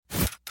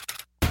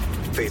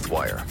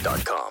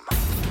faithwire.com.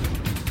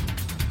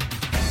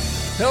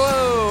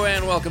 Hello,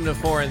 and welcome to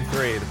 4 and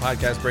 3, the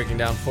podcast breaking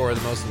down 4 of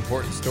the most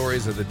important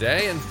stories of the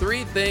day and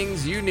 3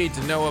 things you need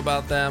to know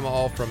about them,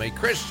 all from a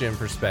Christian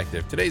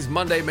perspective. Today's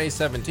Monday, May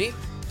 17th,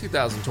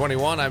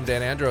 2021. I'm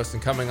Dan Andros,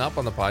 and coming up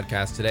on the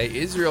podcast today,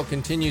 Israel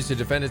continues to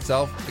defend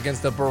itself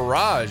against a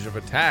barrage of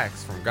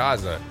attacks from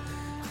Gaza.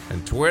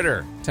 And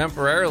Twitter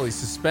temporarily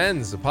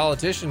suspends a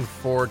politician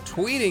for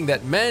tweeting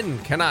that men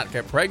cannot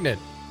get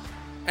pregnant.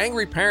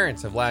 Angry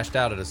parents have lashed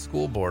out at a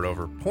school board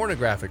over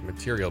pornographic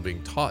material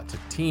being taught to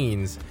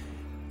teens.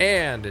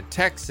 And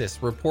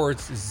Texas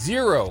reports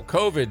 0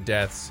 COVID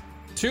deaths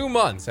 2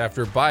 months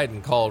after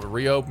Biden called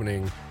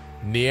reopening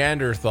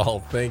Neanderthal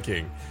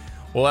thinking.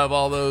 We'll have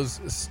all those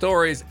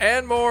stories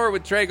and more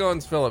with Trey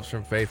Goins-Phillips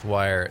from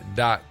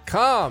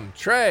faithwire.com.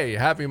 Trey,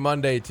 happy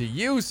Monday to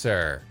you,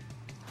 sir.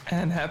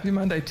 And happy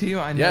Monday to you.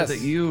 I know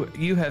that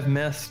you have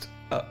missed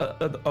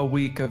a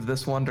week of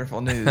this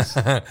wonderful news.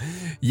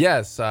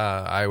 Yes,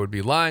 I would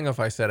be lying if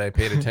I said I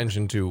paid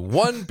attention to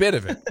one bit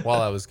of it while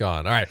I was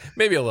gone. All right,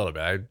 maybe a little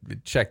bit. I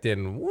checked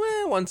in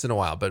once in a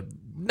while, but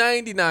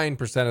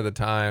 99% of the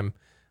time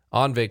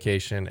on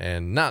vacation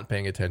and not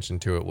paying attention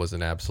to it was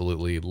an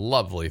absolutely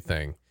lovely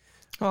thing.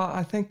 Well,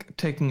 I think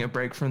taking a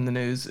break from the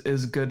news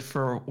is good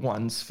for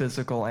one's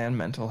physical and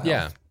mental health.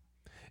 Yeah. So,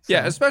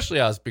 yeah, especially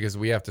us, because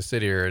we have to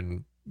sit here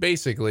and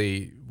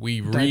basically we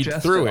read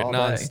through it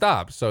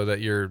nonstop so that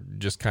you're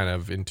just kind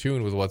of in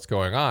tune with what's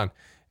going on.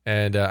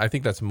 And I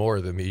think that's more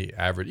than the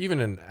average,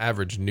 even an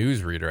average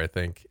news reader, I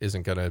think,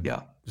 isn't going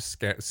to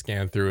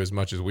scan through as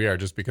much as we are,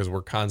 just because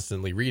we're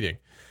constantly reading.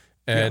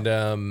 And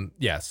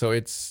so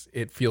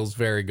it feels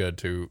very good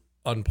to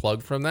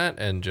unplug from that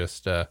and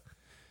just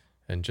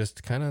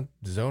kind of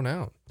zone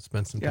out,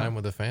 spend some time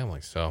with the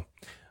family. So,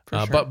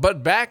 sure.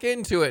 but back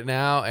into it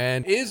now,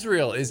 and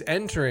Israel is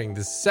entering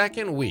the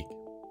second week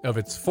of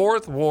its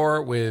 4th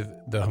war with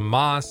the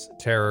Hamas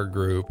terror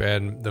group.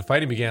 And the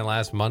fighting began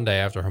last Monday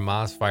after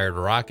Hamas fired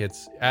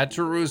rockets at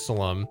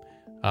Jerusalem,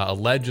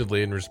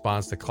 allegedly in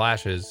response to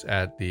clashes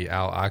at the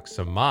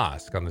Al-Aqsa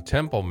Mosque on the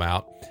Temple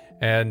Mount.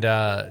 And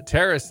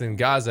terrorists in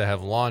Gaza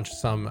have launched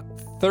some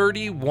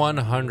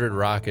 3,100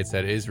 rockets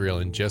at Israel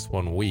in just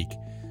 1 week,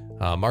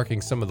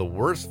 marking some of the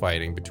worst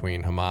fighting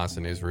between Hamas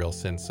and Israel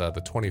since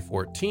the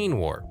 2014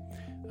 war.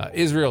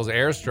 Israel's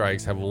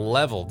airstrikes have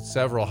leveled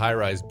several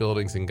high-rise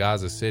buildings in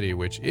Gaza City,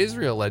 which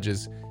Israel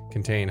alleges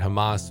contain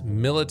Hamas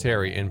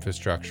military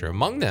infrastructure.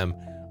 Among them,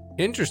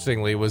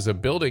 interestingly, was a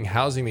building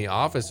housing the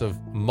office of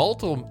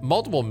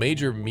multiple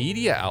major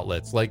media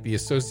outlets like the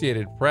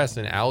Associated Press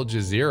and Al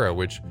Jazeera,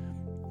 which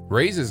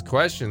raises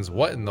questions: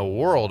 what in the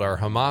world are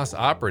Hamas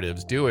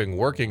operatives doing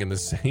working in the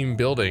same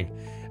building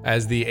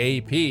as the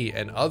AP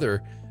and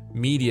other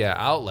media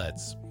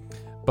outlets?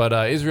 But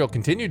Israel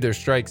continued their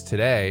strikes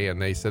today,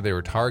 and they said they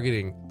were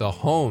targeting the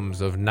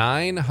homes of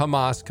 9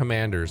 Hamas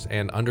commanders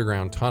and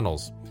underground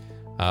tunnels.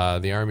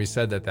 The army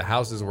said that the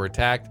houses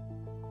attacked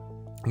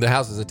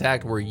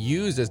were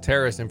used as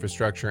terrorist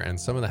infrastructure, and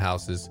some of the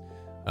houses'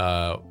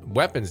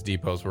 weapons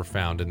depots were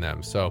found in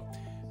them. So,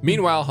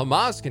 meanwhile,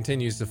 Hamas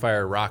continues to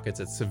fire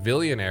rockets at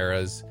civilian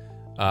areas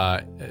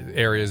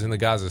in the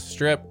Gaza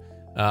Strip,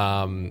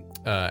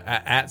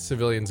 at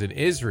civilians in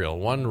Israel.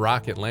 One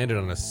rocket landed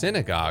on a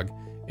synagogue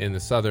in the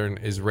southern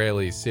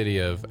Israeli city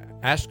of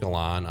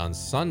Ashkelon on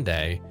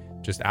Sunday,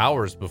 just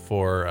hours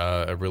before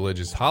a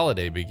religious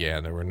holiday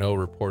began. There were no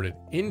reported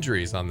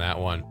injuries on that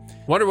one.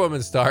 Wonder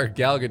Woman star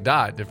Gal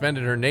Gadot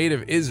defended her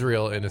native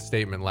Israel in a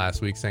statement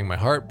last week, saying, "My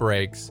heart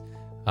breaks."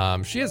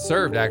 She had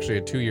served actually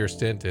a 2-year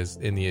stint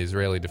in the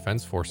Israeli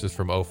Defense Forces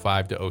from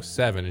 2005 to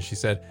 2007, and she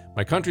said,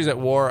 "My country's at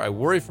war. I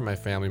worry for my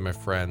family, my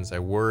friends. I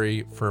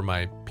worry for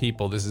my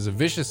people. This is a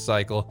vicious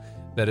cycle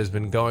that has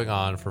been going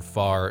on for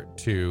far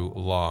too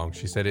long."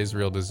 She said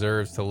Israel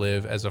deserves to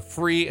live as a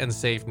free and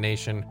safe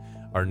nation.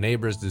 Our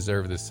neighbors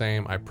deserve the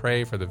same. I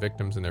pray for the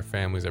victims and their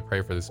families. I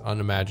pray for this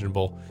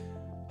unimaginable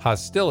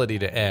hostility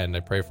to end. I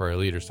pray for our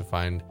leaders to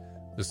find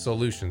the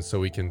solution so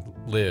we can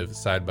live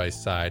side by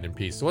side in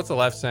peace. So what's the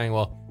left saying?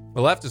 Well,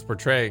 the left is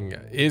portraying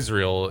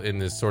Israel in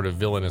this sort of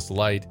villainous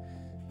light,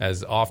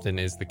 as often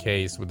is the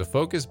case, with the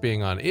focus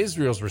being on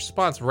Israel's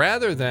response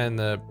rather than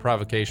the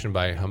provocation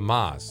by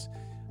Hamas,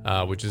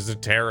 which is a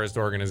terrorist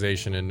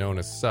organization and known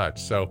as such.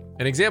 So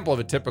an example of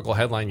a typical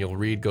headline you'll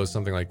read goes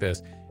something like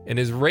this: an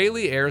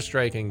Israeli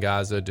airstrike in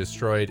Gaza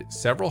destroyed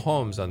several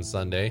homes on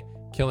Sunday,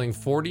 killing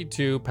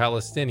 42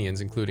 Palestinians,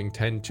 including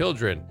 10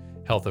 children,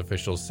 health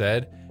officials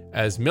said,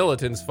 as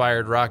militants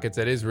fired rockets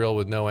at Israel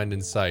with no end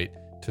in sight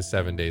to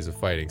 7 days of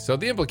fighting. So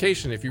the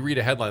implication, if you read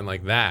a headline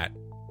like that,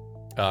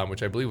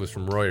 which I believe was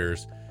from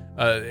Reuters,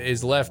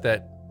 is left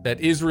that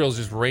Israel's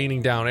just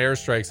raining down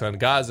airstrikes on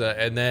Gaza,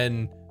 and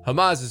then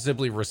Hamas is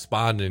simply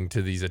responding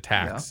to these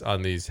attacks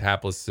on these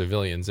hapless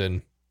civilians.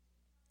 And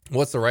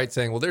what's the right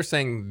saying? Well, they're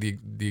saying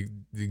the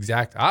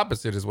exact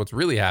opposite is what's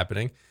really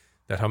happening,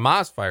 that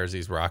Hamas fires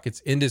these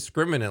rockets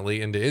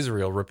indiscriminately into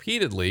Israel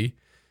repeatedly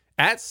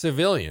at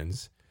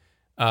civilians,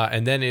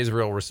 and then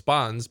Israel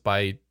responds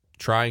by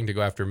trying to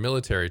go after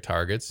military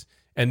targets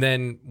And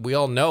then we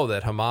all know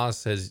that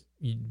Hamas has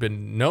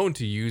been known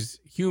to use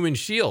human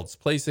shields,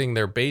 placing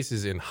their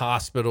bases in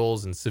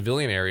hospitals and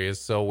civilian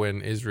areas. So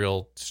when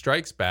Israel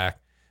strikes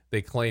back,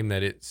 they claim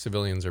that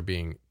civilians are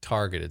being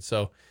targeted.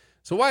 So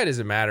why does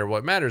it matter?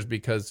 What matters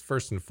because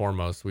first and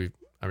foremost, we've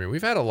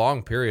had a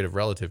long period of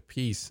relative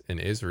peace in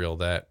Israel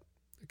that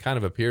kind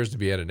of appears to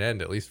be at an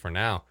end, at least for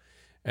now.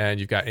 And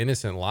you've got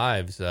innocent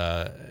lives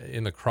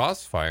in the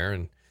crossfire,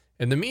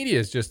 and the media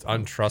is just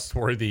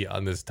untrustworthy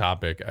on this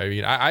topic. I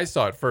mean, I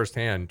saw it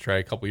firsthand,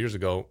 a couple years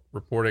ago,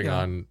 reporting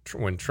on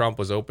when Trump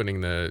was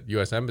opening the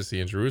U.S.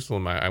 Embassy in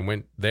Jerusalem. I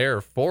went there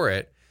for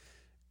it,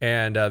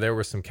 and there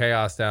was some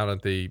chaos down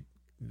at the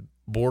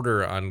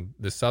border, on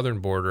the southern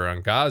border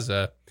on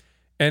Gaza.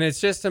 And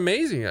it's just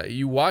amazing.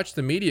 You watch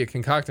the media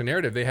concoct a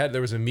narrative.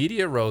 There was a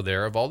media row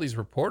there of all these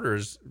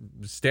reporters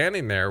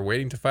standing there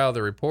waiting to file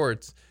their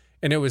reports.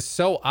 And it was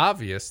so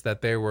obvious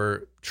that they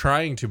were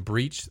trying to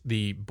breach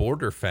the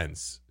border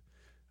fence,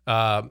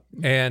 and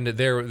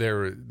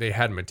they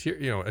had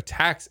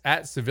attacks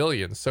at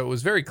civilians. So it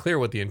was very clear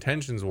what the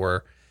intentions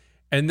were.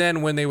 And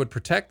then when they would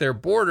protect their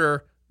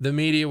border, the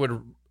media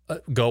would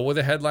go with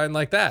a headline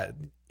like that: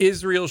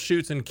 Israel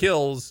shoots and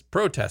kills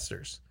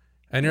protesters.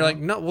 And you're like,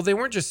 no, well, they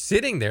weren't just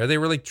sitting there; they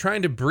were like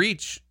trying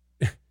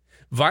to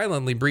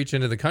violently breach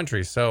into the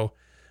country. So.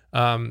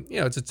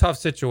 It's a tough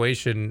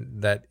situation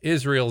that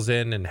Israel's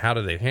in, and how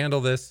do they handle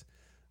this?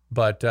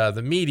 But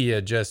the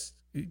media just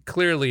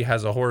clearly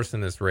has a horse in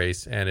this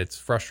race, and it's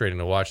frustrating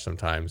to watch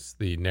sometimes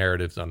the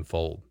narratives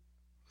unfold.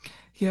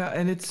 Yeah,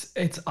 and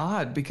it's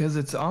odd because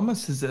it's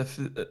almost as if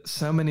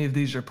so many of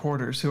these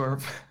reporters who are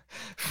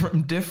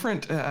from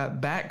different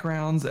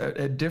backgrounds,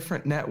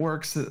 different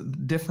networks,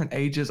 different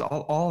ages,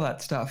 all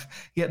that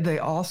stuff, yet they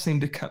all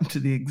seem to come to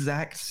the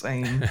exact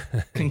same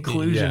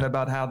conclusion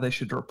about how they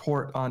should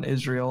report on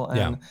Israel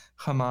and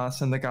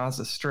Hamas and the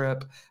Gaza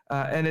Strip.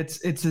 And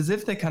it's as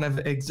if they kind of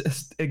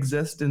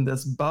exist in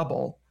this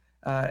bubble.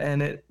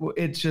 And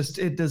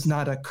it does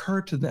not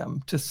occur to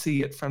them to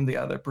see it from the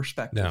other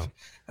perspective,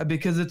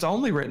 because it's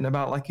only written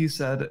about, like you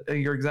said,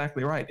 you're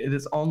exactly right. It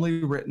is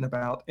only written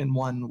about in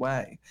one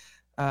way.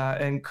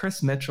 And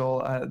Chris Mitchell,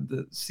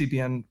 the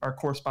CBN, our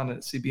correspondent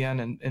at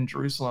CBN in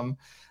Jerusalem,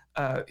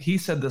 he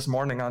said this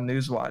morning on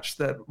Newswatch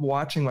that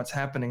watching what's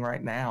happening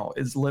right now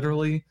is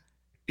literally,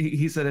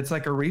 he said it's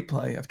like a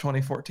replay of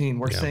 2014.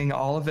 We're seeing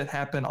all of it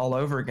happen all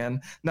over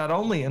again, not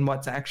only in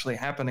what's actually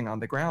happening on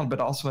the ground, but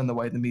also in the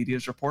way the media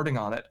is reporting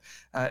on it.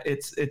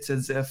 It's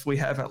as if we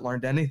haven't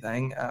learned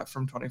anything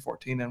from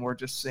 2014, and we're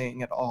just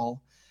seeing it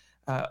all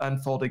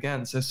unfold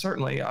again. So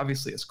certainly,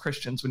 obviously, as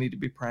Christians, we need to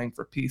be praying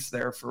for peace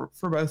there for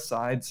both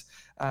sides.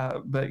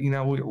 But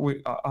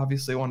we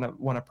obviously want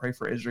to pray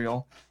for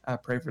Israel,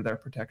 pray for their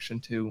protection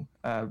too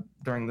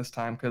during this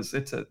time, because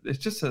it's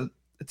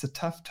a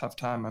tough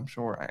time. I'm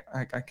sure.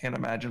 I can't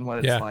imagine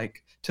what it's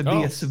like to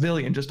be a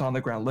civilian just on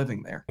the ground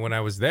living there. When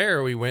I was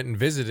there, we went and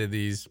visited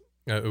these.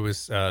 It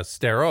was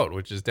Sderot,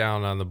 which is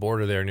down on the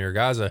border there near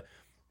Gaza,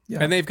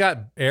 and they've got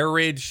air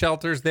raid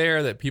shelters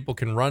there that people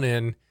can run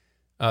in.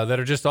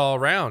 That are just all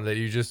around, that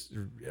you just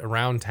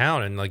around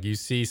town, and like you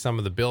see some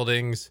of the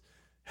buildings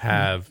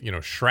have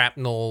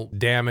shrapnel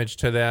damage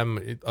to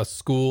them. A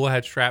school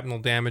had shrapnel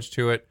damage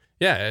to it.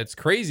 Yeah, it's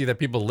crazy that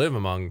people live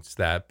amongst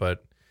that,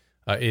 but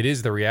it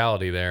is the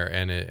reality there,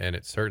 and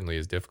it certainly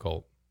is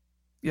difficult.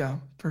 Yeah,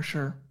 for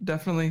sure.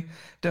 Definitely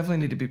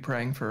need to be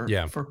praying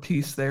for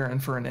peace there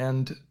and for an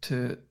end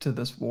to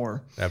this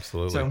war.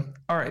 Absolutely. So,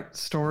 all right,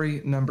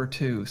 story number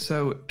 2.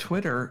 So,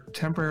 Twitter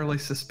temporarily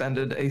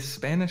suspended a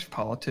Spanish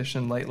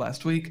politician late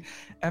last week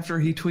after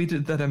he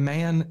tweeted that a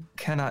man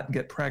cannot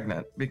get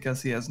pregnant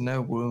because he has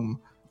no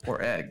womb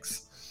or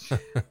eggs.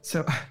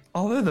 So,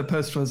 although the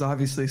post was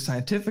obviously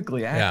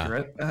scientifically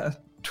accurate,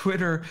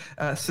 Twitter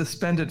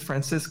suspended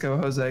Francisco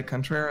Jose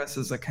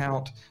Contreras'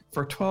 account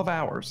for 12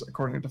 hours,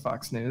 according to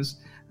Fox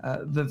News.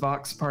 The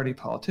Vox Party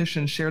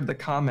politician shared the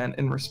comment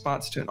in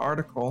response to an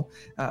article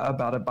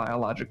about a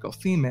biological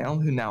female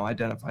who now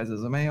identifies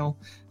as a male,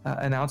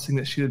 announcing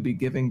that she would be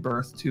giving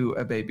birth to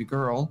a baby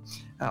girl.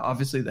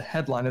 Obviously, the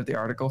headline of the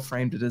article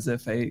framed it as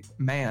if a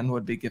man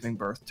would be giving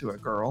birth to a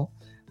girl,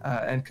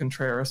 and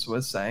Contreras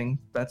was saying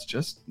that's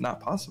just not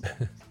possible.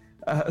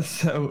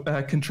 So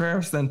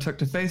Contreras then took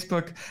to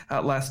Facebook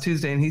last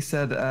Tuesday, and he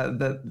said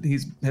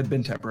that had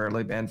been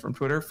temporarily banned from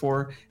Twitter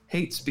for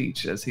hate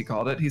speech, as he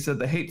called it. He said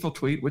the hateful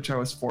tweet, which I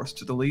was forced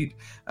to delete,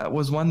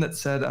 was one that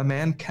said, "A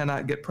man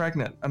cannot get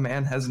pregnant. A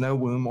man has no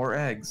womb or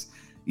eggs.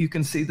 You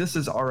can see this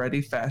is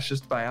already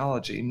fascist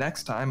biology.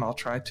 Next time I'll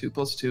try 2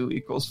 +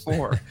 2 =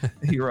 4,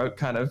 he wrote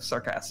kind of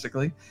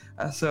sarcastically.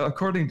 So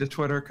according to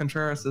Twitter,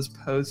 Contreras'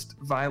 post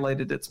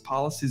violated its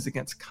policies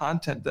against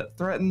content that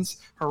threatens,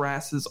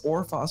 harasses,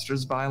 or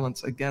fosters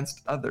violence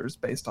against others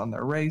based on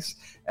their race,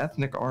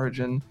 ethnic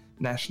origin,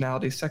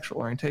 nationality, sexual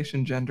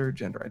orientation, gender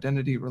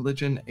identity,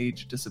 religion,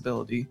 age,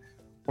 disability,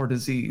 or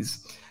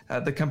disease.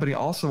 The company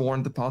also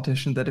warned the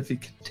politician that if he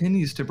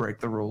continues to break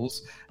the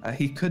rules,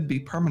 he could be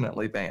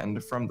permanently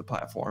banned from the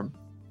platform.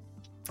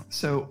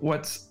 So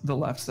what's the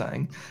left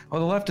saying?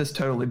 Well, the left has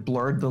totally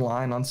blurred the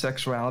line on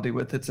sexuality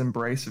with its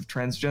embrace of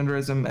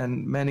transgenderism,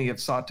 and many have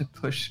sought to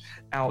push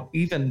out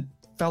even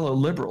fellow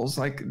liberals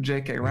like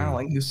J.K.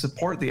 Rowling who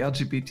support the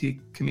LGBT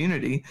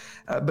community,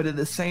 but at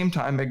the same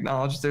time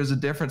acknowledge there's a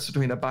difference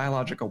between a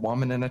biological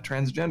woman and a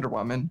transgender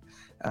woman,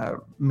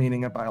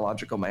 meaning a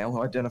biological male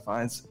who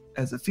identifies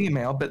as a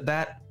female. But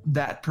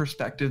that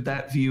perspective,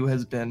 that view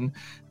has been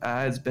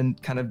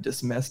kind of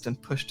dismissed and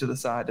pushed to the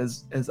side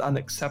as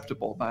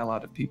unacceptable by a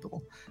lot of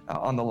people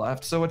on the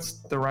left. So what's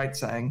the right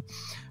saying?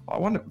 Well, I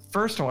want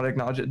to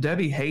acknowledge it.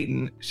 Debbie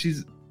Hayton,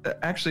 she's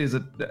actually is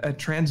a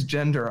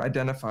transgender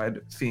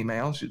identified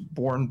female. She's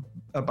born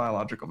a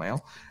biological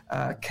male,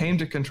 came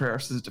to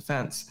Contreras'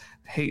 defense.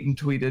 Hayton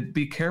tweeted,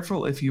 "Be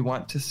careful if you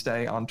want to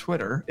stay on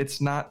Twitter.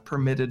 It's not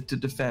permitted to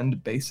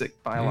defend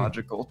basic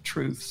biological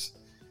truths."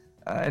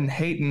 And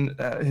Hayton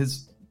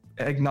has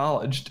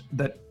acknowledged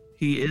that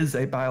he is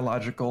a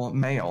biological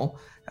male.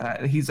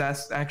 He's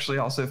actually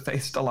also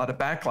faced a lot of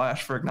backlash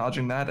for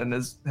acknowledging that, and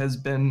has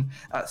been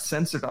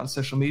censored on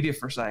social media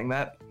for saying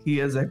that. He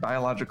is a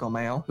biological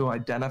male who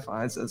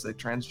identifies as a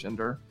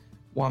transgender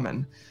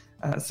woman.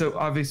 So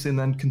obviously, and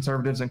then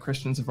conservatives and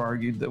Christians have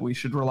argued that we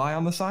should rely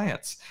on the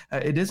science.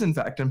 It is, in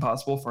fact,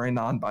 impossible for a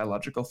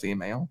non-biological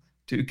female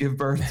to give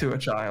birth to a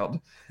child.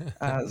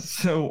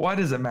 So why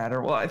does it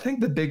matter? Well, I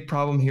think the big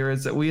problem here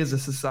is that we as a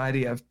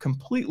society have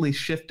completely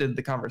shifted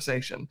the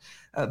conversation.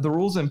 The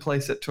rules in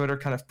place at Twitter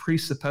kind of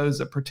presuppose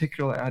a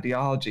particular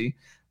ideology,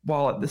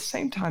 while at the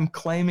same time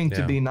claiming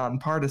to be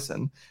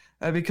nonpartisan.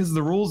 Because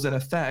the rules in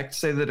effect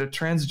say that a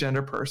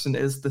transgender person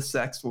is the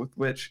sex with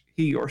which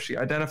he or she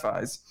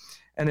identifies.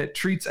 And it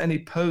treats any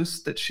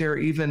posts that share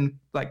even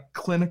like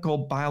clinical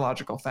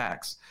biological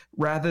facts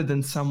rather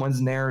than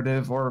someone's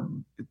narrative or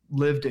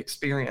lived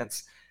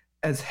experience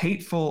as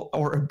hateful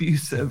or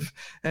abusive.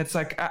 And it's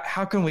like,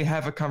 how can we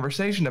have a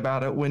conversation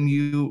about it when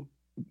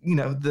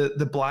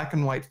the black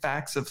and white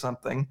facts of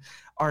something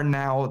are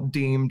now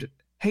deemed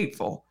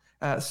hateful?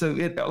 So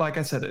it, like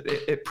I said,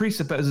 it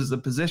presupposes a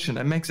position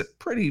and makes it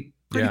pretty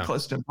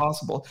close to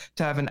impossible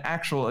to have an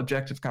actual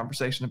objective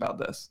conversation about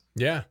this.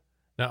 Yeah.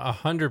 Now,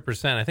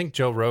 100%. I think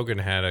Joe Rogan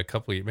had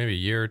maybe a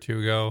year or two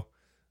ago,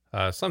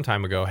 some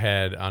time ago,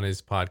 had on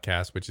his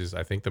podcast, which is,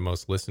 I think, the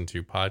most listened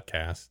to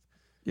podcast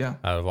out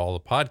of all the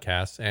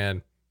podcasts.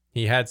 And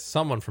he had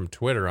someone from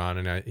Twitter on,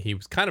 and he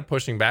was kind of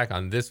pushing back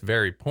on this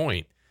very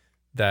point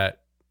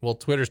that, well,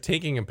 Twitter's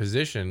taking a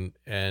position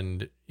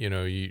and,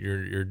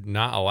 you're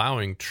not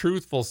allowing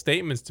truthful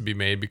statements to be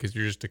made because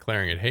you're just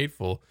declaring it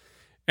hateful.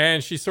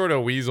 And she sort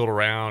of weaseled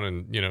around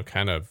and,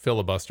 kind of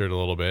filibustered a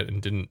little bit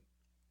and didn't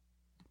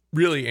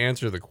really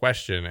answer the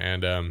question.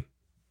 And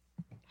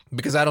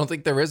because I don't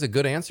think there is a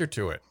good answer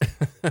to it.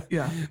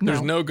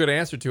 There's no good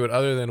answer to it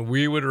other than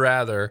we would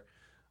rather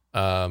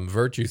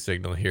virtue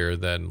signal here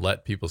than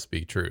let people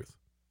speak truth.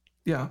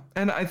 Yeah.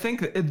 And I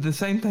think the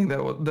same thing that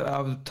I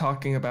was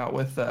talking about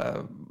with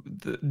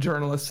the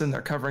journalists in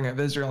their covering of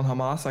Israel and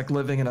Hamas, like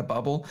living in a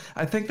bubble.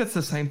 I think that's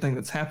the same thing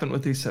that's happened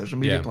with these social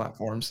media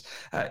platforms.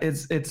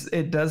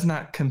 It does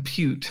not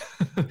compute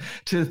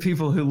to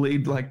people who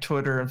lead like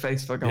Twitter and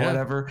Facebook and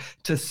whatever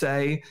to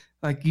say,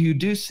 like, you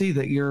do see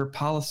that your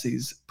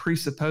policies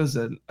presuppose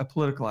a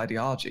political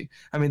ideology.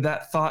 I mean,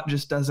 that thought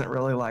just doesn't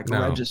really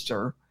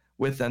register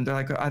with them. They're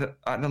like, I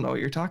don't know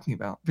what you're talking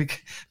about,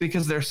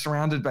 because they're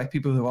surrounded by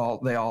people who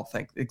they all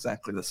think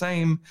exactly the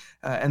same,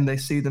 and they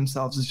see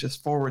themselves as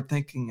just forward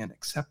thinking and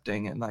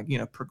accepting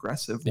and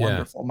progressive,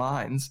 wonderful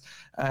minds.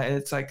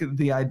 It's like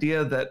the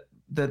idea that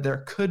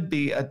there could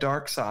be a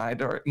dark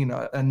side or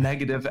a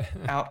negative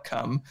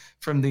outcome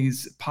from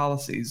these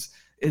policies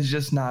is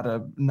just not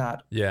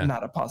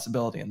a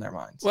possibility in their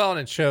minds. Well,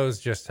 and it shows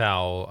just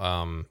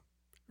how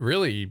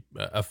really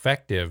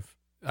effective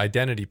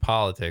identity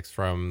politics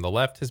from the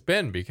left has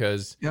been,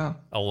 because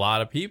a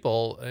lot of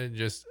people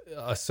just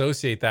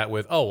associate that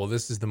with, oh, well,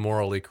 this is the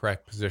morally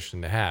correct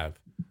position to have.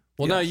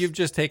 Well, no, you've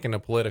just taken a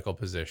political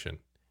position,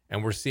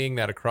 and we're seeing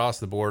that across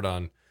the board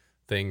on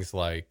things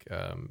like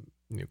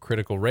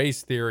critical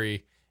race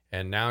theory,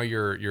 and now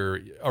you're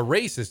a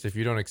racist if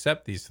you don't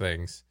accept these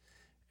things.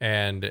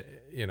 And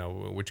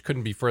which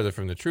couldn't be further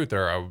from the truth.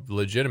 There are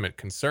legitimate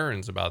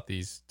concerns about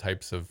these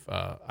types of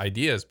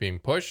ideas being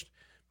pushed,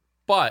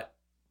 but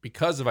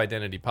because of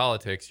identity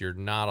politics, you're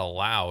not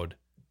allowed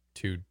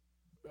to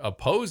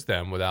oppose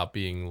them without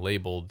being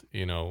labeled,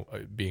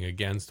 being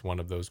against one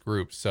of those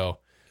groups. So,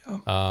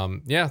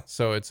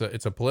 so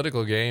it's a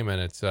political game, and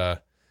it's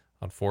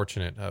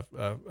unfortunate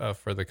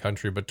for the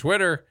country. But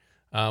Twitter,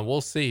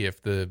 we'll see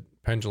if the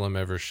pendulum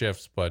ever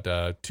shifts.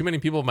 But too many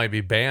people might be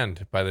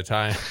banned by the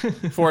time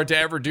for it to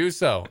ever do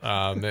so.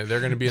 They're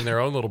going to be in their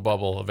own little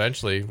bubble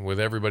eventually, with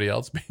everybody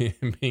else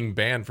being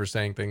banned for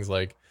saying things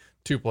like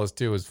 2 +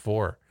 2 is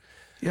 4.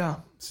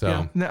 Yeah.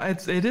 So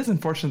it is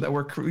unfortunate that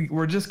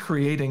we're just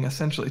creating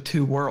essentially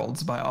two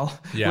worlds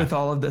with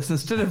all of this,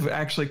 instead of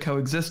actually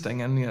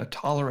coexisting and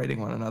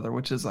tolerating one another,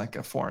 which is like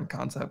a foreign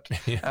concept.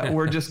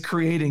 We're just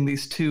creating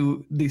these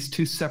two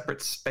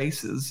separate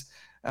spaces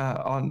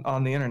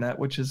on the internet,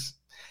 which is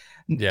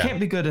Can't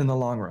be good in the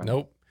long run.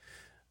 Nope.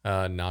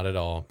 Not at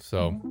all.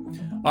 So,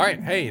 all right.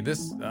 Hey,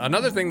 this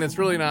another thing that's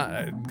really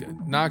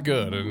not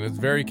good, and it's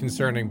very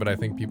concerning, but I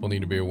think people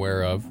need to be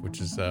aware of, which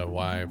is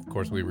why, of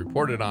course, we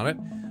reported on it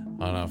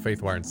on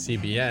FaithWire and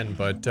CBN.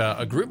 But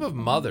a group of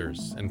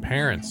mothers and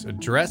parents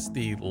addressed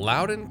the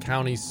Loudoun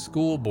County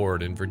School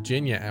Board in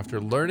Virginia after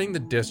learning the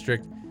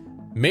district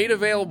made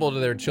available to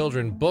their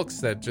children books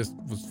that just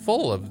was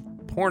full of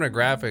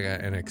pornographic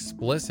and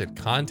explicit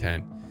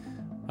content.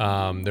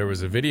 There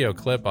was a video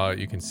clip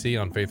you can see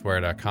on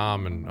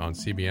faithwire.com and on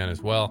CBN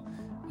as well,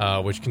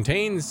 which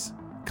contains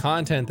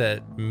content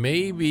that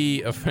may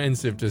be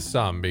offensive to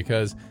some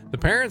because the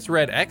parents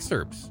read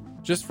excerpts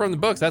just from the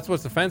books. That's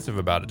what's offensive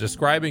about it,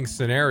 describing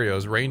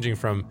scenarios ranging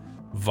from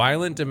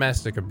violent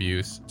domestic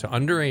abuse to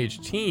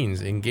underage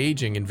teens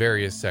engaging in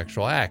various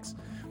sexual acts.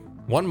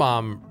 One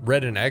mom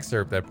read an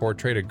excerpt that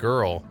portrayed a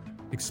girl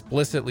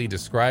explicitly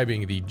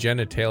describing the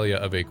genitalia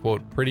of a,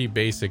 quote, pretty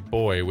basic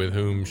boy with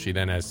whom she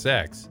then has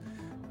sex,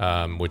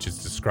 which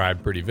is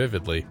described pretty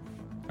vividly.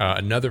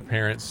 Another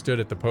parent stood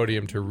at the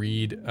podium to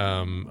read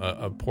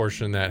a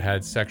portion that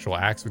had sexual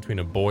acts between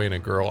a boy and a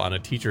girl on a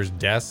teacher's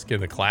desk in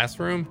the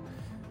classroom.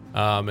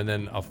 And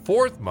then a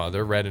fourth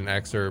mother read an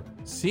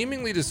excerpt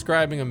seemingly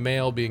describing a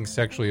male being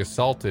sexually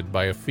assaulted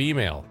by a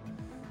female.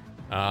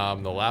 The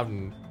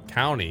Loudoun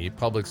County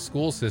public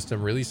school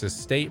system released a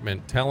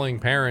statement telling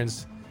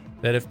parents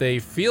that if they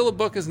feel a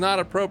book is not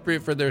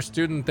appropriate for their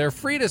student, they're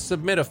free to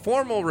submit a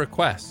formal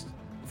request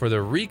for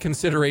the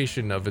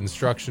reconsideration of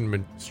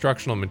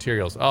instructional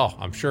materials. Oh,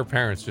 I'm sure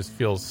parents just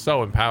feel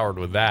so empowered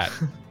with that.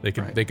 They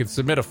could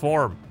submit a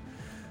form.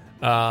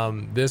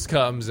 This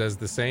comes as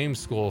the same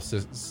school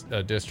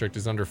district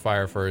is under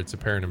fire for its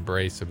apparent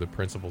embrace of the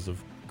principles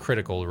of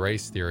critical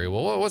race theory.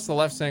 Well, what's the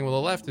left saying? Well,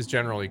 the left has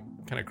generally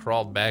kind of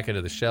crawled back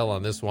into the shell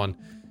on this one,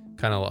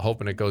 kind of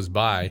hoping it goes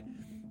by.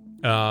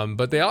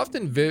 But they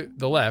often,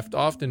 the left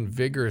often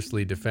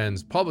vigorously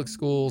defends public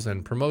schools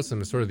and promotes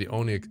them as sort of the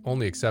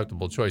only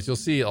acceptable choice. You'll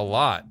see a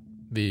lot,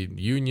 the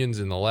unions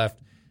in the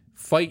left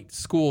fight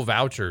school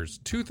vouchers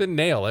tooth and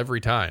nail every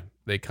time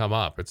they come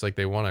up. It's like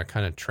they want to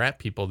kind of trap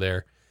people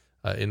there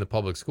in the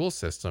public school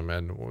system.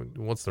 And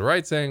what's the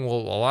right saying?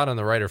 Well, a lot on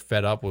the right are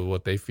fed up with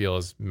what they feel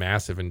is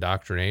massive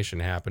indoctrination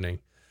happening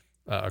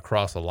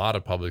across a lot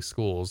of public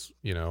schools,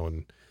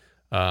 and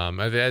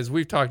as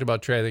we've talked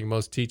about, Trey, I think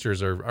most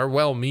teachers are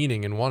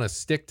well-meaning and want to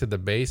stick to the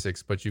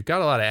basics, but you've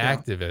got a lot of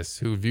activists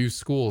who view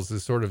schools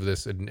as sort of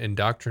this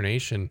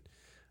indoctrination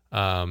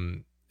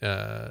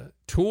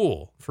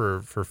tool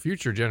for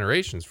future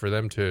generations, for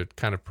them to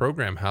kind of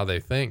program how they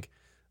think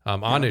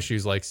on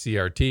issues like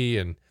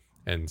CRT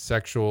and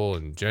sexual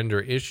and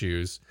gender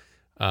issues.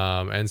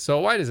 And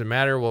so why does it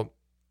matter? Well,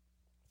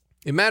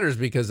 it matters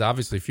because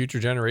obviously future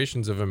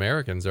generations of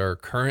Americans are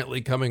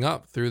currently coming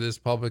up through this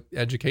public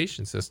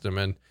education system.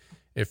 And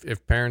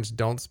if parents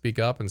don't speak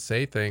up and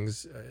say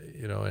things,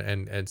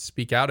 and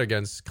speak out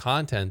against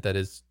content that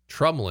is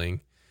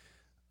troubling,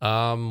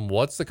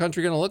 what's the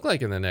country going to look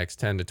like in the next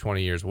 10 to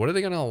 20 years? What are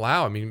they going to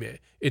allow? I mean,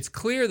 it's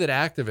clear that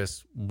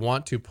activists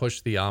want to push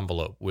the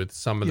envelope with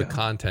some of the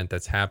content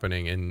that's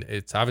happening. And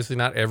it's obviously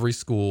not every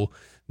school,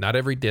 not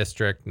every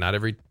district, not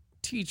every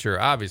teacher,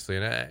 obviously.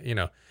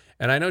 And,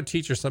 and I know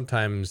teachers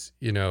sometimes,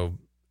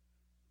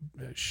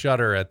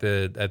 shudder at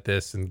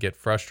this and get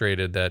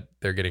frustrated that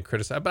they're getting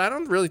criticized. But I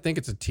don't really think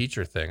it's a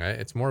teacher thing.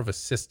 It's more of a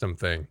system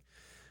thing.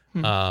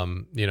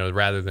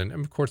 Rather than,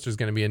 of course, there's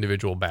going to be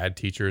individual bad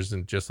teachers,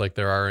 and just like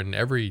there are in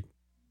every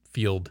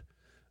field,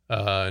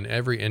 in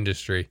every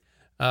industry.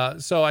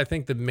 So I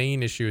think the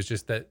main issue is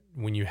just that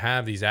when you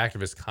have these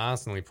activists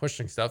constantly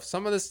pushing stuff,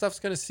 some of this stuff's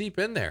going to seep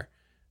in there.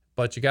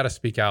 But you got to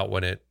speak out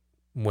when it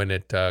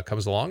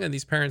comes along, and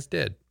these parents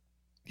did.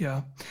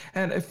 Yeah.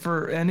 And if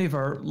for any of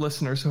our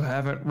listeners who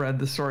haven't read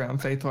the story on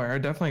FaithWire, I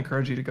definitely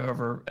encourage you to go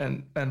over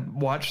and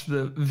watch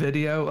the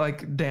video.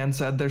 Like Dan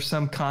said, there's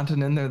some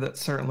content in there that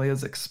certainly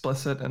is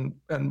explicit and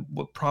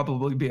will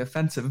probably be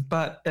offensive.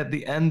 But at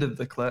the end of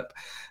the clip,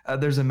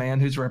 there's a man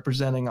who's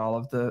representing all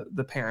of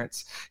the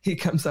parents. He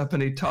comes up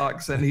and he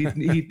talks, and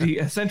he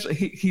essentially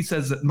he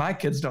says that my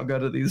kids don't go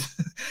to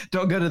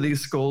these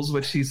schools,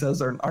 which he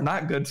says are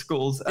not good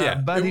schools.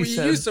 But he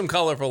used some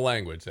colorful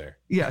language there.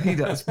 Yeah, he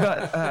does.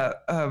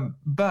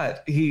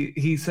 But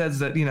he says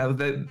that,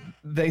 that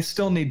they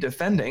still need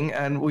defending,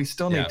 and we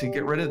still need to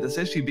get rid of this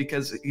issue,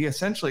 because he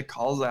essentially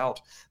calls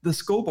out the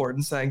school board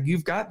and saying,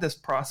 you've got this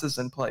process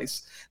in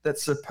place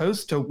that's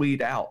supposed to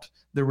weed out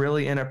the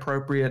really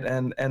inappropriate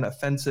and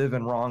offensive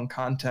and wrong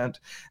content.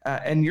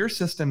 And your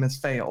system has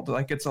failed.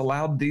 Like, it's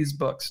allowed these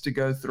books to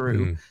go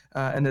through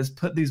and has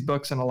put these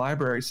books in a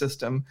library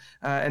system.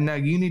 And now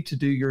you need to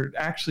do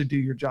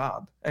your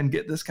job and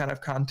get this kind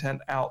of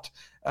content out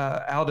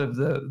of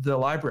the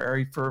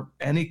library for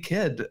any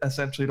kid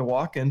essentially to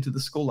walk into the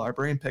school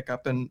library and pick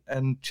up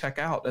and check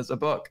out as a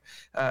book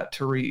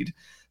to read.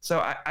 So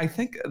I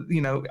think,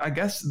 I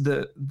guess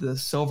the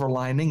silver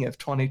lining of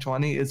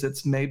 2020 is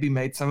it's maybe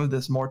made some of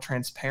this more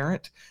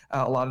transparent.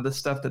 A lot of the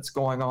stuff that's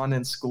going on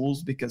in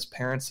schools, because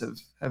parents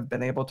have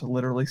been able to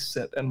literally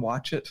sit and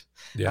watch it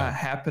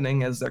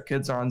happening as their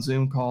kids are on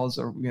Zoom calls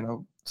or,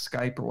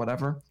 Skype or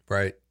whatever.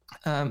 Right.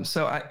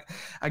 So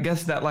I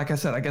guess that, like I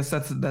said, I guess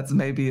that's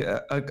maybe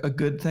a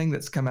good thing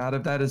that's come out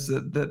of that, is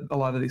that a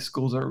lot of these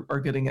schools are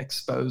getting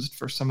exposed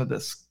for some of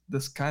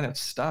this kind of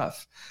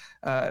stuff.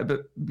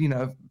 But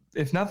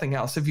if nothing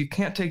else, if you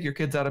can't take your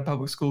kids out of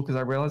public school, because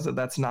I realize that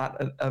that's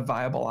not a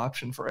viable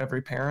option for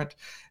every parent,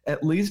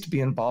 at least be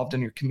involved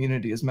in your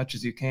community as much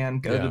as you can.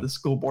 Go to the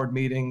school board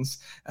meetings,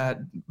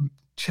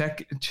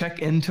 check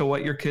into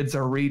what your kids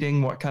are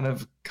reading, what kind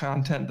of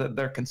content that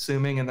they're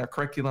consuming in their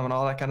curriculum and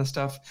all that kind of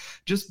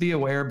stuff. Just be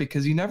aware,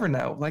 because you never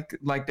know.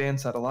 Like Dan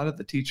said, a lot of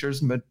the teachers,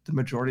 the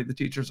majority of the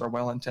teachers are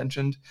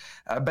well-intentioned,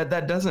 but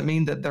that doesn't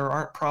mean that there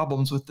aren't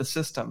problems with the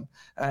system,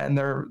 and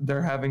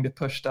they're having to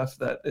push stuff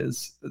that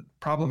is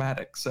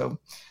problematic. So,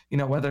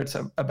 whether it's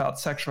about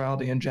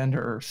sexuality and gender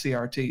or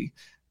CRT,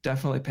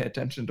 definitely pay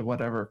attention to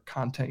whatever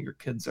content your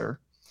kids are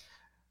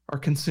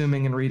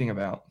consuming and reading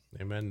about.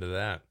 Amen to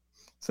that.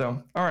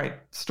 So, all right,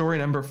 story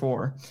number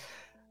 4.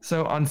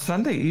 So on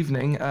Sunday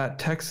evening,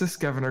 Texas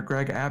Governor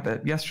Greg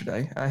Abbott,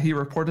 yesterday, he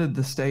reported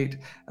the state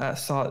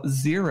saw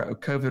 0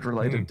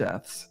 COVID-related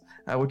deaths,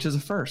 which is a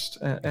first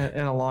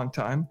in a long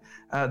time.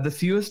 The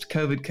fewest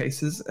COVID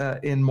cases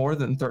in more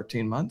than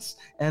 13 months,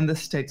 and the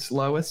state's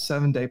lowest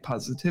 7-day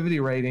positivity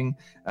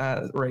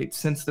rate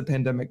since the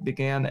pandemic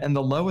began, and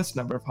the lowest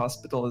number of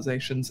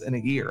hospitalizations in a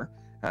year.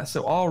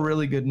 So all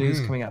really good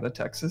news coming out of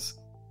Texas.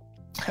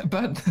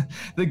 But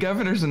the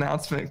governor's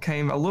announcement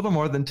came a little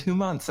more than 2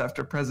 months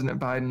after President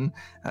Biden,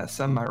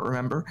 some might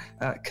remember,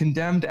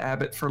 condemned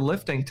Abbott for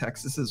lifting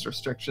Texas's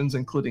restrictions,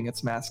 including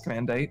its mask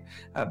mandate.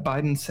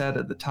 Biden said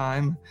at the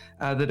time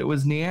that it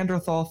was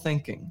Neanderthal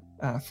thinking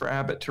for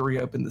Abbott to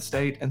reopen the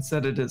state, and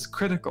said it is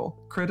critical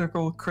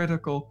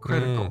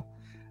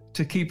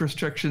to keep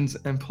restrictions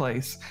in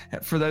place.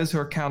 For those who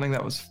are counting,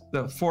 that was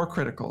the 4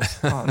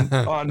 criticals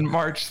on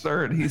March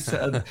 3rd. He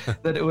said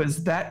that it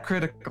was that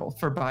critical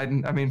for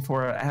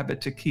Abbott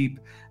to keep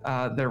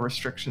their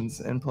restrictions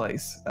in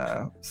place.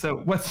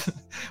 So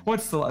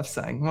what's the left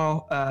saying?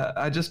 Well,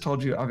 I just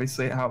told you,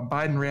 obviously, how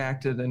Biden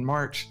reacted in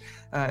March,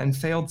 and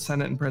failed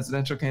Senate and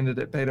presidential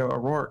candidate Beto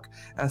O'Rourke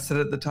said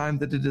at the time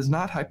that it is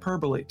not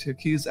hyperbole to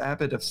accuse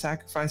Abbott of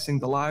sacrificing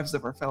the lives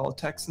of our fellow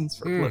Texans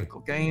for political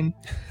gain.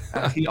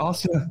 He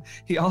also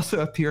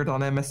appeared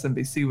on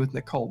MSNBC with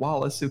Nicole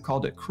Wallace, who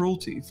called it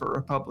cruelty for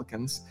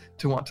Republicans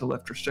to want to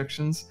lift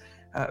restrictions.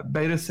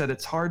 Beto said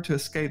it's hard to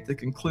escape the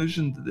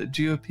conclusion that the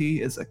GOP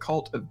is a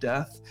cult of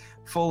death,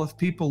 full of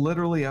people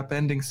literally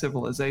upending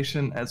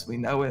civilization as we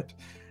know it.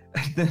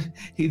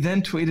 He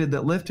then tweeted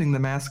that lifting the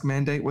mask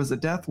mandate was a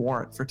death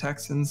warrant for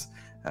Texans,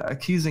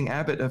 accusing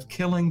Abbott of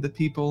killing the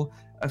people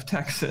of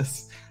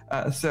Texas.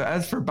 So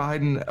as for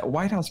Biden,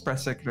 White House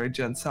Press Secretary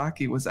Jen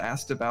Psaki was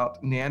asked about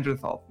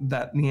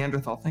that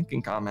Neanderthal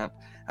thinking comment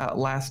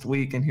last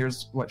week, and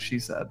here's what she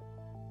said.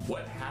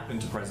 What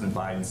happened to President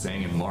Biden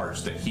saying in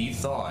March that he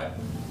thought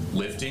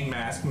lifting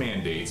mask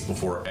mandates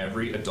before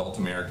every adult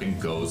American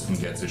goes and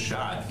gets a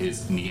shot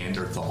is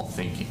Neanderthal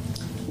thinking?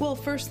 Well,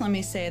 first, let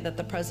me say that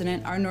the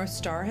president, our North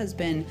Star, has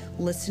been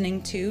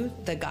listening to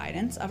the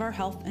guidance of our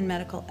health and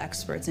medical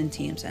experts and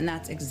teams, and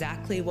that's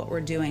exactly what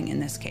we're doing in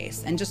this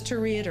case. And just to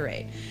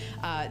reiterate,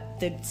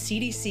 the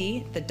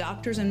CDC, the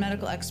doctors and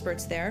medical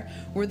experts there,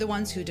 were the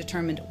ones who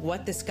determined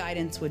what this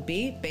guidance would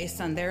be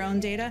based on their own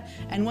data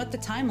and what the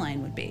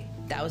timeline would be.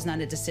 That was not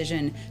a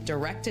decision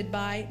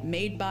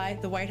made by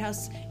the White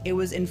House. It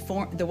was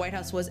the White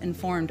House was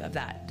informed of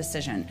that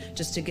decision,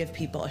 just to give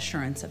people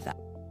assurance of that.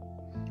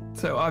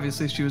 So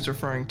obviously she was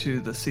referring to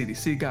the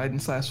CDC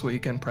guidance last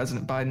week and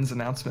President Biden's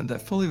announcement that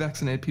fully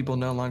vaccinated people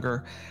no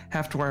longer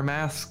have to wear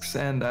masks.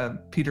 And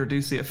Peter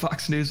Doocy at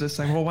Fox News was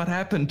saying, well, what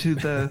happened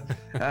to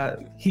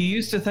he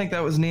used to think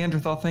that was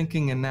Neanderthal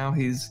thinking, and now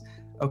he's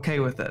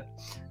okay with it,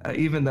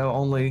 even though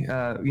only,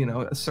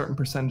 a certain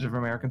percentage of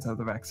Americans have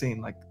the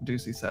vaccine, like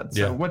Doocy said.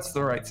 So what's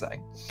the right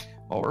saying?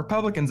 Well,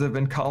 Republicans have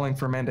been calling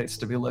for mandates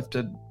to be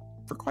lifted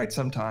for quite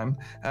some time.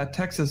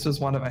 Texas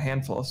was one of a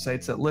handful of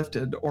states that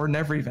lifted or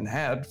never even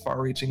had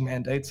far-reaching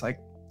mandates,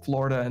 like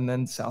Florida and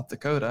then South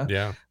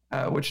Dakota,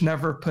 which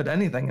never put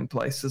anything in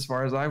place, as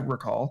far as I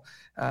recall.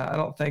 I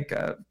don't think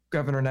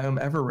Governor Nome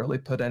ever really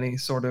put any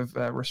sort of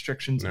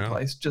restrictions in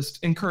place,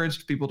 just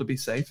encouraged people to be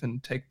safe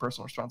and take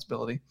personal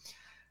responsibility.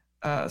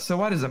 So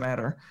why does it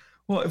matter?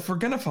 Well, if we're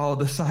going to follow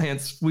the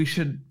science, we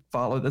should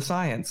follow the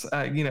science.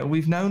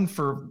 We've known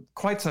for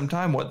quite some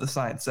time what the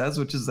science says,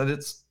 which is that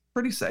it's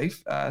pretty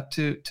safe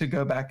to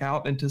go back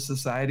out into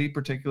society,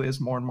 particularly as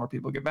more and more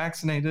people get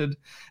vaccinated,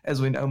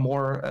 as we know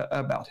more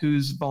about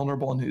who's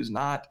vulnerable and who's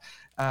not,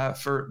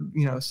 for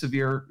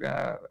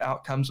severe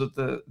outcomes with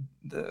the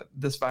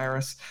this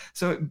virus.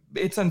 So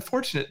it's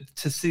unfortunate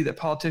to see that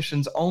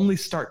politicians only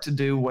start to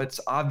do what's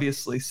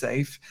obviously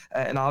safe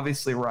and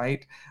obviously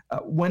right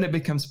when it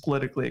becomes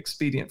politically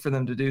expedient for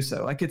them to do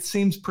so. Like, it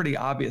seems pretty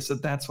obvious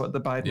that that's what the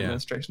Biden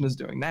administration is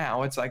doing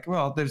now. It's like,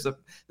 well, there's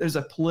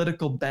a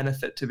political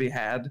benefit to be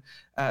had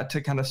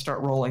to kind of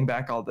start rolling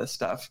back all this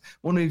stuff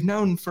when we've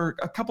known for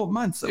a couple of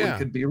months that we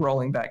could be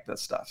rolling back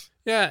this stuff.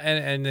 Yeah,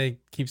 and they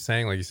keep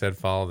saying, like you said,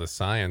 follow the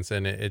science,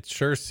 and it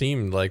sure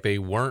seemed like they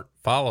weren't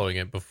following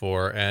it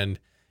before, and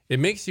it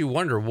makes you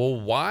wonder,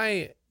 well,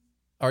 why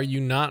are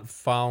you not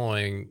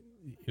following,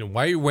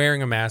 why are you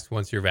wearing a mask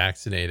once you're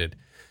vaccinated?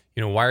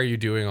 Why are you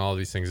doing all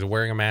these things?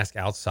 Wearing a mask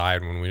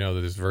outside when we know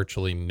that there's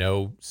virtually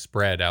no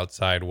spread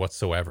outside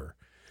whatsoever.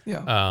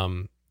 Yeah.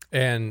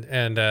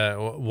 And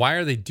why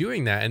are they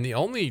doing that? And the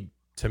only,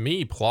 to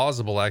me,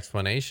 plausible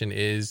explanation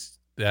is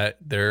that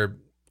they're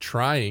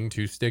trying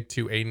to stick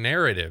to a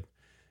narrative,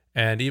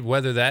 and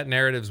whether that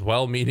narrative's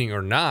well-meaning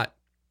or not,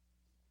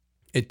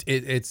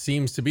 it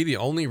seems to be the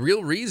only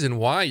real reason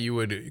why you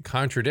would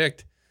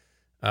contradict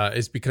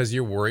is because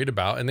you're worried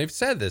about, and they've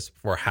said this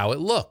before, how it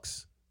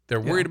looks. They're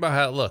worried about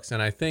how it looks,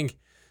 and I think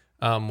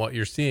what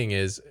you're seeing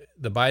is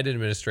the Biden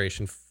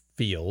administration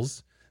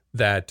feels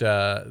that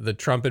the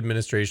Trump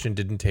administration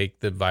didn't take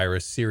the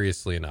virus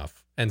seriously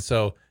enough, and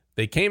so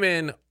they came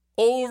in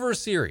over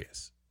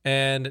serious.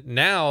 And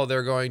now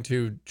they're going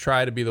to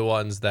try to be the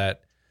ones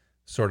that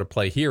sort of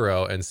play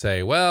hero and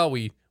say, well,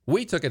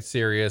 we took it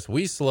serious,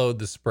 we slowed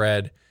the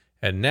spread,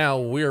 and now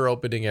we're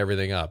opening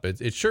everything up.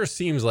 It sure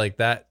seems like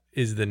that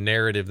is the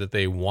narrative that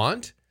they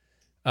want,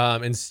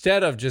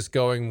 instead of just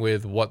going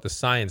with what the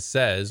science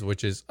says,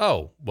 which is,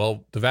 oh,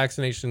 well, the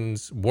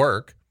vaccinations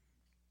work,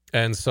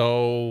 and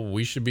so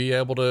we should be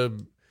able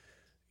to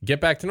get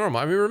back to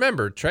normal. I mean,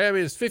 remember, Trey,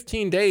 it's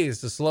 15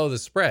 days to slow the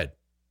spread.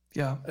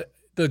 Yeah.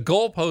 The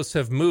goalposts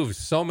have moved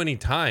so many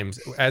times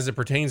as it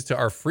pertains to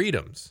our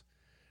freedoms,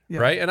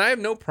 right? And I have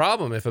no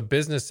problem if a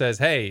business says,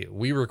 hey,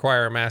 we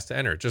require a mask to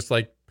enter, just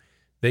like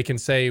they can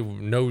say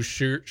no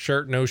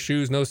shirt, no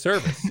shoes, no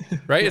service,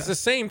 right? It's the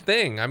same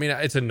thing. I mean,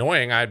 it's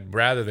annoying. I'd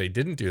rather they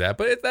didn't do that,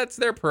 but that's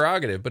their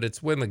prerogative. But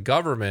it's when the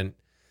government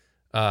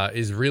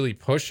is really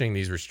pushing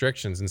these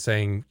restrictions and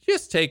saying,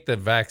 just take the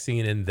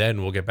vaccine and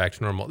then we'll get back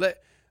to normal.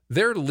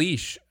 Their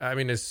leash, I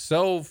mean, is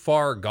so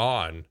far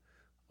gone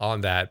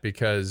on that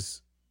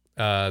because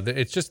they're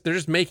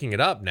just making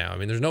it up now. I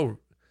mean, there's no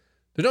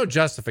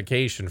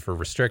justification for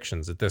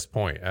restrictions at this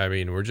point. I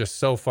mean, we're just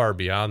so far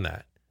beyond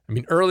that. I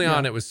mean, early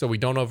on it was so we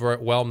don't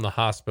overwhelm the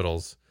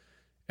hospitals,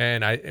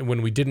 and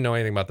when we didn't know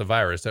anything about the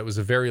virus, that was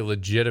a very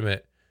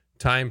legitimate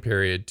time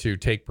period to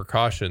take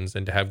precautions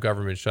and to have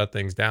government shut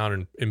things down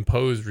and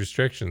impose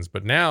restrictions.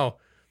 But now,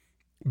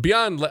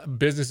 beyond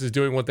businesses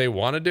doing what they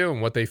want to do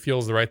and what they feel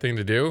is the right thing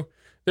to do,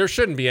 there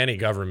shouldn't be any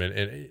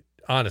government,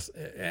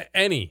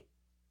 any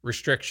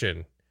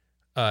restriction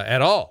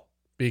at all,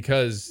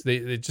 because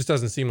it just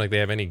doesn't seem like they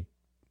have any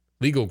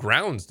legal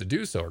grounds to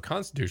do so or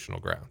constitutional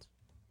grounds.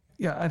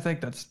 Yeah, I think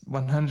that's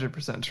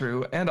 100%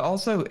 true. And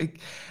also,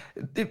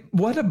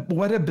 what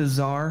a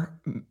bizarre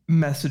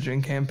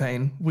messaging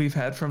campaign we've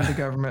had from the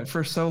government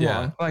for so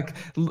long. Like,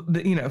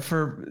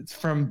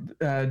 from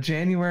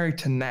January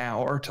to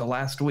now, or to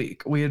last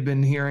week, we had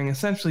been hearing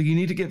essentially, you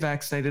need to get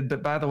vaccinated,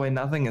 but by the way,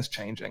 nothing is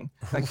changing.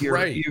 Like,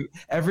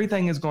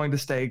 everything is going to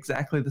stay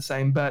exactly the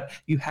same, but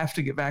you have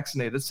to get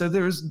vaccinated. So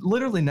there's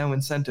literally no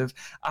incentive.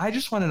 I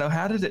just want to know,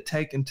 how did it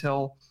take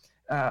until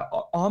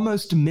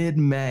almost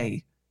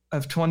mid-May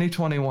of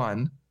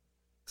 2021,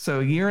 so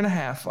a year and a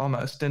half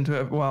almost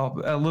into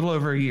a little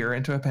over a year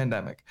into a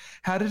pandemic,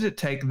 how did it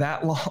take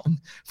that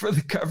long for the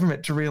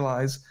government to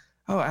realize,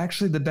 oh,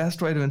 actually the best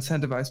way to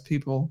incentivize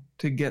people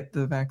to get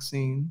the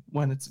vaccine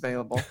when it's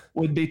available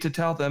would be to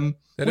tell them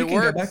that we can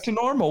go back to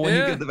normal when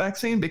you get the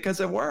vaccine because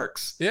it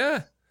works.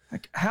 Yeah.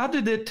 Like, how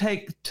did it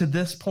take to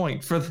this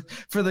point for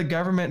the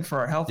government, for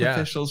our health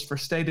officials, for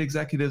state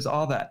executives,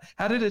 all that?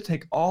 How did it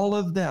take all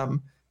of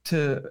them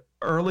to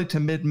early to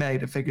mid-May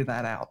to figure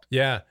that out?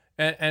 Yeah.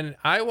 And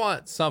I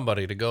want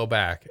somebody to go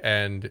back,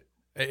 and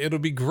it'll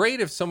be great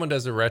if someone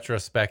does a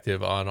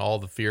retrospective on all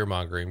the fear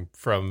mongering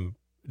from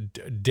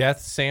Death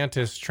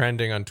Santis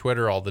trending on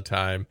Twitter all the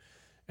time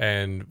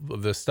and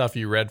the stuff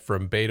you read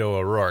from Beto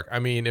O'Rourke. I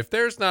mean, if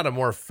there's not a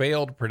more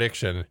failed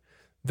prediction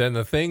than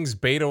the things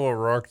Beto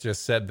O'Rourke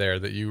just said there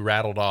that you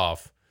rattled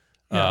off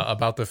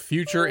about the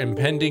future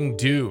impending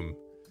doom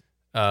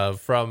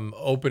from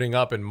opening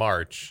up in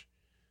March.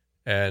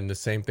 And the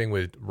same thing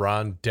with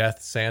Ron Death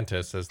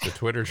Santis, as the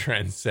Twitter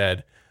trend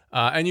said.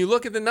 And you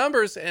look at the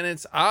numbers, and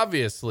it's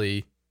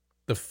obviously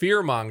the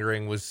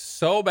fear-mongering was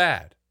so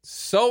bad,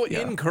 so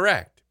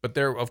incorrect. But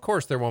of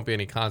course, there won't be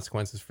any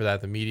consequences for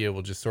that. The media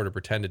will just sort of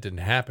pretend it didn't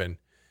happen.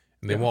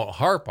 And they won't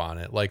harp on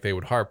it like they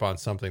would harp on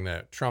something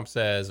that Trump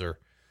says or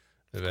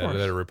that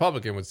a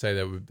Republican would say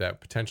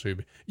that potentially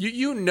would be.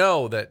 You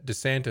know that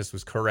DeSantis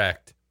was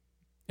correct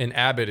and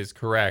Abbott is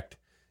correct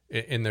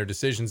in their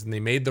decisions, and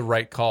they made the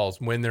right calls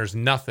when there's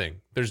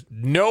nothing. There's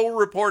no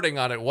reporting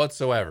on it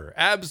whatsoever.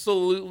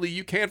 Absolutely,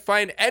 you can't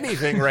find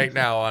anything right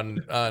now on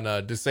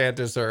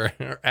DeSantis or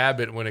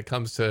Abbott when it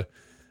comes to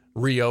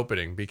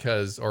reopening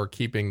or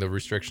keeping the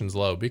restrictions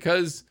low,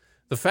 because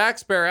the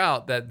facts bear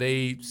out that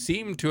they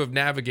seem to have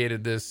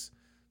navigated this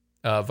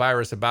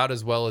virus about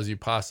as well as you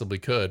possibly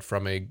could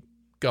from a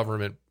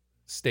government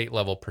state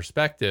level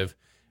perspective.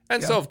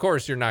 And so, of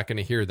course, you're not going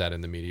to hear that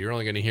in the media. You're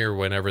only going to hear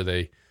whenever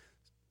they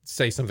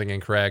say something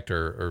incorrect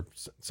or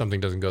something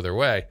doesn't go their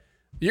way.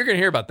 You're going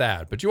to hear about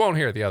that, but you won't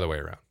hear it the other way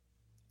around.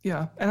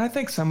 Yeah, and I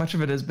think so much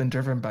of it has been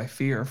driven by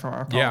fear from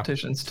our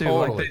politicians too.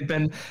 Totally. Like they've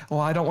been,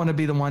 well, I don't want to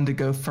be the one to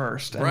go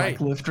first and Right.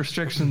 like lift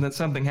restriction that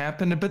something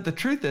happened. But the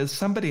truth is,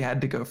 somebody had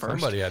to go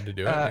first. Somebody had to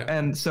do it. Yeah.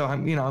 And so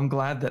I'm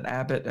glad that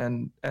Abbott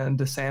and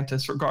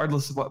DeSantis,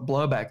 regardless of what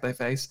blowback they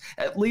face,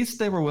 at least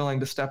they were willing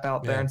to step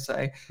out there and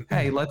say,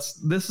 "Hey,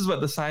 this is what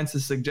the science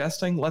is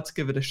suggesting. Let's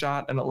give it a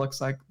shot." And it looks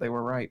like they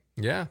were right.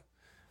 Yeah,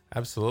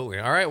 absolutely.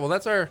 All right, well,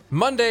 that's our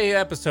Monday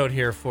episode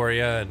here for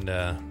you, and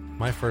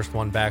my first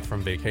one back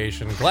from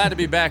vacation. Glad to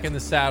be back in the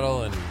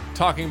saddle and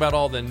talking about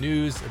all the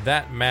news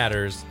that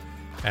matters.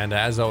 And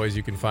as always,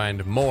 you can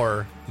find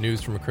more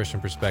news from a Christian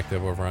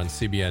perspective over on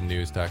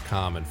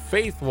cbnnews.com and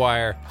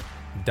faithwire.com.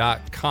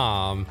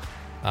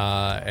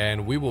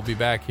 And we will be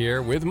back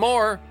here with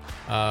more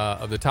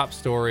of the top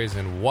stories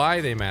and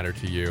why they matter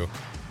to you.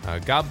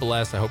 God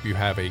bless. I hope you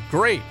have a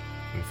great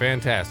and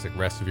fantastic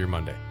rest of your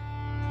Monday.